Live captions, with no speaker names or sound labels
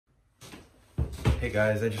Hey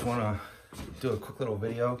guys, I just want to do a quick little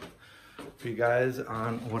video for you guys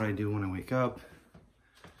on what I do when I wake up.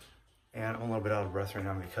 And I'm a little bit out of breath right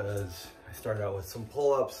now because I started out with some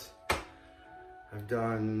pull-ups. I've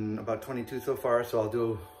done about 22 so far, so I'll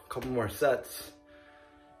do a couple more sets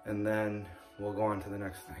and then we'll go on to the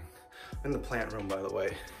next thing. I'm in the plant room, by the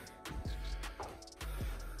way.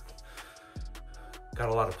 Got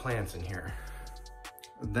a lot of plants in here.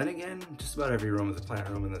 Then again, just about every room is a plant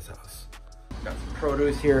room in this house. Got some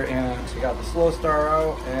produce here, and we got the Slow Star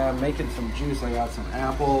out, and I'm making some juice. I got some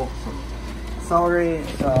apple, some celery,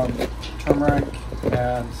 some turmeric,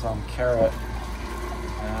 and some carrot.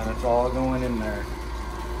 And it's all going in there.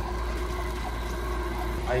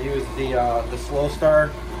 I use the Slow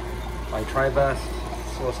Star by Tri-Best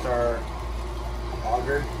Slow Star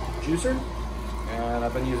Auger Juicer. And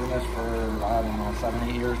I've been using this for, I don't know,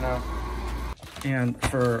 7-8 years now. And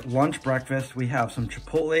for lunch, breakfast, we have some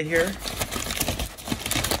Chipotle here.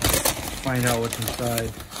 Find out what's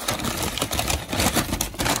inside.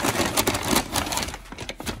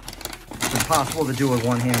 It's impossible to do with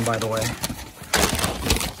one hand, by the way.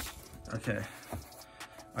 Okay.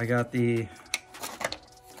 I got the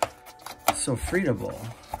sofrita bowl,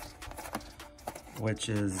 which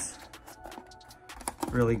is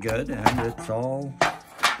really good, and it's all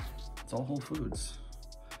whole foods.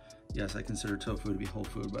 Yes, I consider tofu to be whole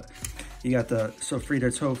food, but you got the sofrita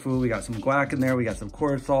tofu, we got some guac in there, we got some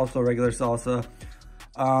corn salsa, regular salsa,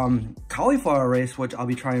 cauliflower rice, which I'll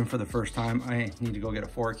be trying for the first time. I need to go get a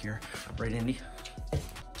fork here. Right, Indy?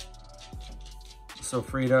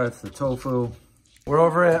 Sofrita, it's the tofu. We're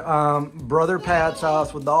over at Brother Pat's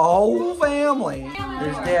house with the whole family.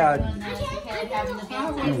 There's Dad.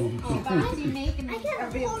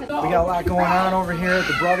 We got a lot going on over here at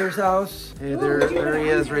the brother's house. Hey, there he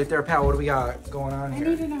is right there. Pat, what do we got going on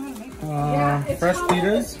here? Fresh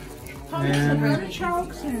pitas, and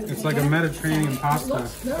it's like a Mediterranean pasta.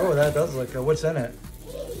 Oh, that does look good. What's in it?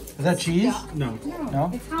 Is that cheese? No.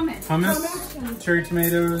 No? It's hummus. Hummus, cherry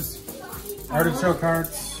tomatoes, artichoke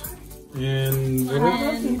hearts, and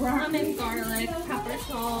lemon, garlic, pepper,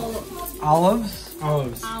 salt. Olives?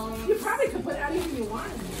 olives. You probably could put anything you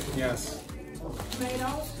want. Yes.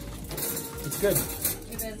 Tomatoes. It's good.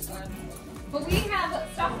 It is good. But we have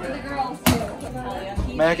stuff for the girls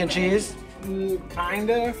too. Mac and cheese?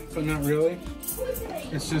 Kind of, but not really.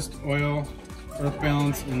 It's just oil, earth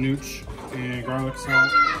balance, and nooch, and garlic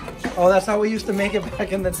salt. Oh, that's how we used to make it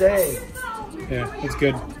back in the day. Yeah, it's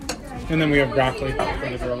good. And then we have broccoli for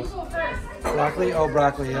the girls. Broccoli? Oh,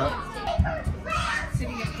 broccoli, yeah.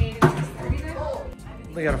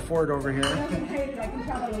 They got a Ford over here.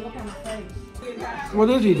 What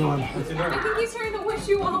is he doing? I think he's trying to wish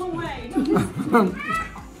you all away.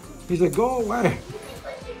 He's like, go away.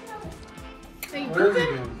 What is he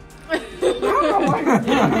doing?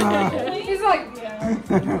 He's like,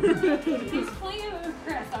 he's playing with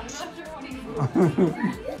Chris. I'm not sure what he's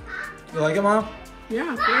doing. You like it, Mom?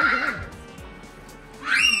 Yeah, very good.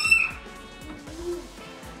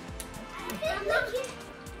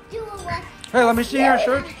 Hey, let me see your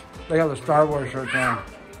shirts. They got the Star Wars shirts on.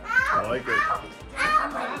 I like it.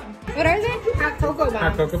 What are they? Hot cocoa bombs.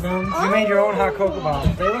 Hot cocoa bombs? You made your own hot cocoa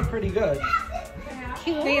bombs. They look pretty good.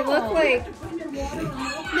 They look like... Never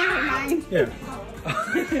mind. Yeah.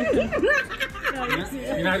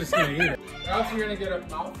 You're not just gonna eat it. Also, you're gonna get a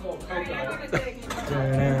mouthful of cocoa.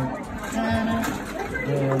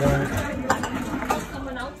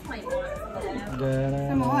 Someone else might want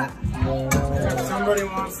Some what? If somebody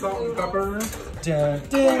wants salt and pepper. Dad,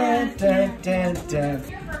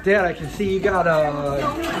 I can see you got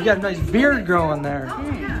a nice beard growing there.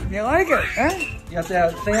 You like it, huh? You got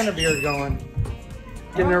that Santa beard going.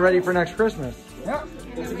 Getting it ready for next Christmas. Yeah,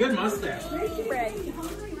 it's a good mustache.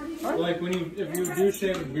 Like when if you do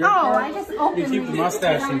shave a beard part, you keep the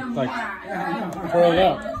mustache and like curl it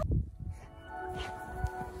up.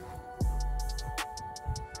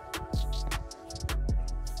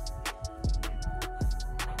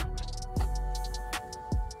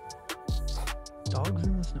 Dogs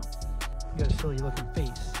in the snow. You got a silly looking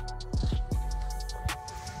face.